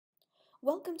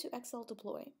Welcome to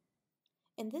XebiaLabs.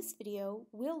 In this video,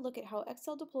 we'll look at how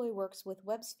XebiaLabs works with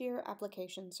WebSphere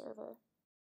Application Server.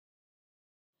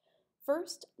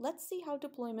 First, let's see how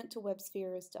deployment to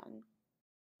WebSphere is done.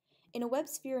 In a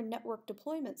WebSphere network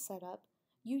deployment setup,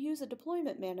 you use a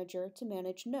deployment manager to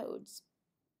manage nodes.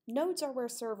 Nodes are where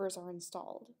servers are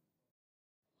installed.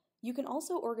 You can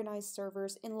also organize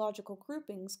servers in logical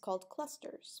groupings called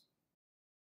clusters.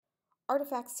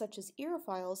 Artifacts such as EAR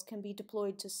files can be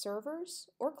deployed to servers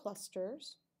or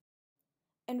clusters,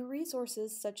 and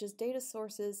resources such as data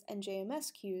sources and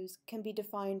JMS queues can be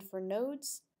defined for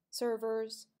nodes,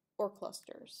 servers, or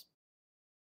clusters.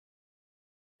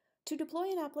 To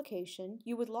deploy an application,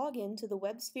 you would log in to the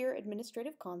WebSphere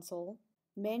Administrative Console,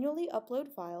 manually upload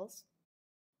files,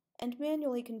 and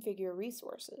manually configure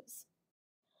resources.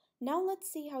 Now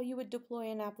let's see how you would deploy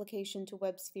an application to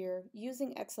WebSphere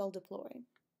using XebiaLabs.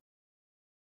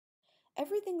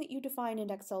 Everything that you define in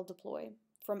XebiaLabs,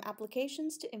 from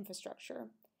applications to infrastructure,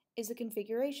 is a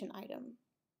configuration item.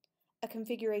 A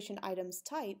configuration item's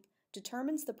type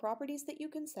determines the properties that you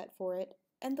can set for it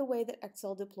and the way that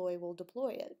XebiaLabs will deploy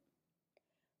it.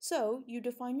 So, you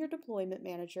define your deployment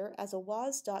manager as a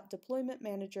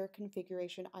was.deploymentManager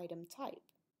configuration item type.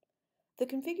 The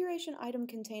configuration item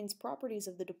contains properties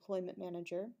of the deployment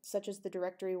manager, such as the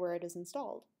directory where it is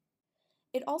installed.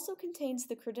 It also contains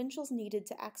the credentials needed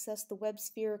to access the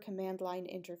WebSphere command line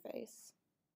interface.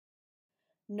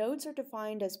 Nodes are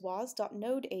defined as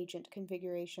was.nodeAgent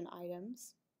configuration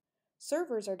items.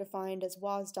 Servers are defined as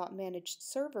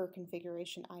was.managedServer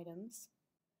configuration items.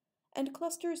 And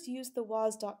clusters use the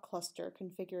was.cluster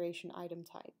configuration item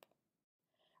type.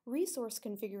 Resource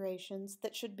configurations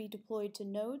that should be deployed to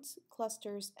nodes,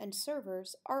 clusters, and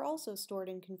servers are also stored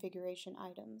in configuration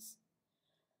items.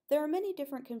 There are many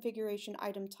different configuration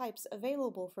item types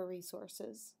available for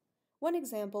resources. One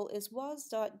example is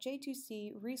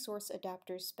was.j2c resource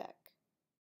adapter spec.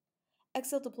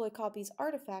 XebiaLabs copies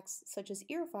artifacts such as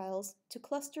EAR files to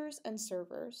clusters and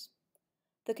servers.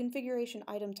 The configuration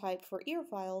item type for EAR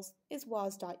files is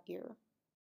was.ear.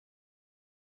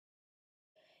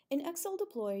 In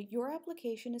XebiaLabs, your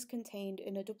application is contained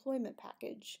in a deployment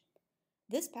package.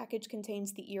 This package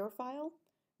contains the EAR file,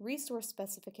 resource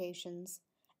specifications,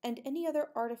 and any other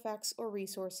artifacts or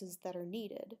resources that are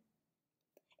needed.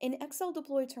 In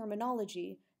XebiaLabs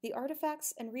terminology, the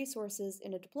artifacts and resources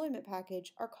in a deployment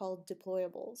package are called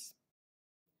deployables.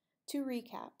 To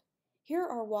recap, here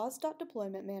are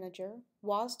was.deploymentManager,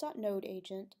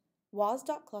 was.nodeAgent,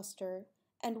 was.cluster,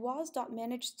 and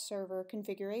was.managedServer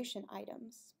configuration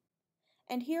items.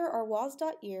 And here are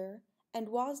was.ear and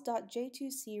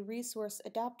was.j2c resource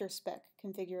adapter spec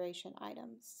configuration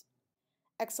items.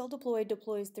 XebiaLabs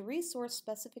deploys the resource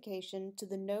specification to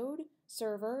the node,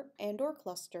 server, and/or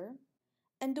cluster,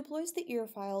 and deploys the EAR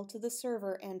file to the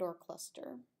server and/or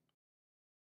cluster.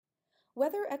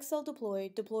 Whether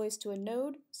XebiaLabs deploys to a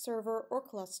node, server, or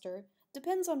cluster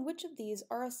depends on which of these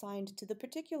are assigned to the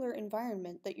particular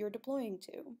environment that you're deploying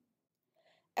to.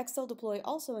 XebiaLabs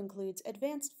also includes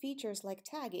advanced features like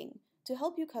tagging to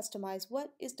help you customize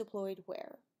what is deployed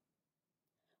where.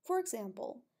 For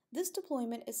example, this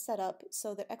deployment is set up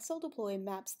so that XebiaLabs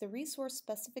maps the resource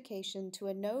specification to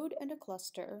a node and a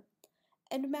cluster,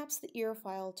 and maps the EAR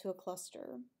file to a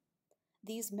cluster.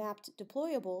 These mapped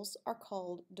deployables are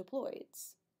called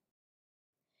deployeds.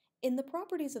 In the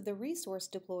properties of the resource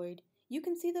deployed, you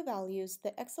can see the values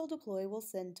that XebiaLabs will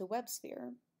send to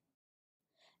WebSphere.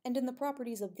 And in the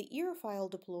properties of the EAR file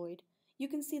deployed, you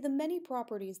can see the many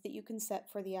properties that you can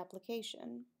set for the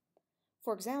application.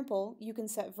 For example, you can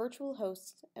set virtual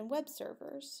hosts and web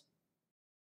servers.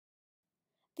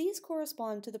 These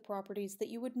correspond to the properties that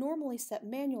you would normally set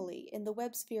manually in the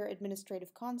WebSphere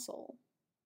Administrative Console.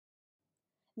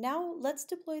 Now let's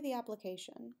deploy the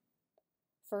application.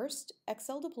 First,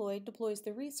 XebiaLabs deploys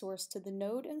the resource to the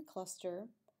node and cluster,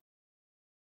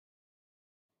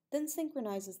 then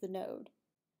synchronizes the node.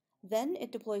 Then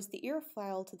it deploys the EAR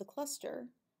file to the cluster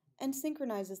and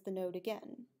synchronizes the node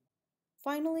again.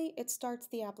 Finally, it starts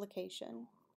the application.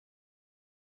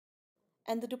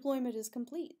 And the deployment is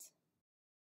complete.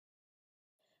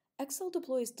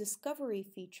 XebiaLabs' Discovery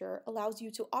feature allows you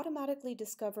to automatically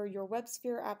discover your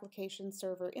WebSphere Application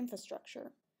Server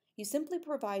infrastructure. You simply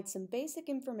provide some basic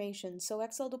information so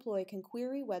XebiaLabs can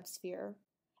query WebSphere,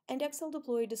 and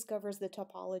XebiaLabs discovers the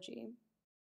topology.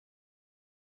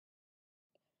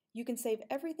 You can save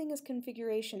everything as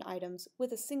configuration items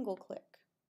with a single click.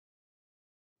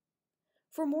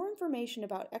 For more information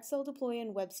about XebiaLabs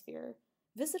and WebSphere,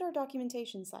 visit our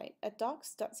documentation site at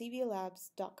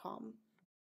docs.XebiaLabs.com.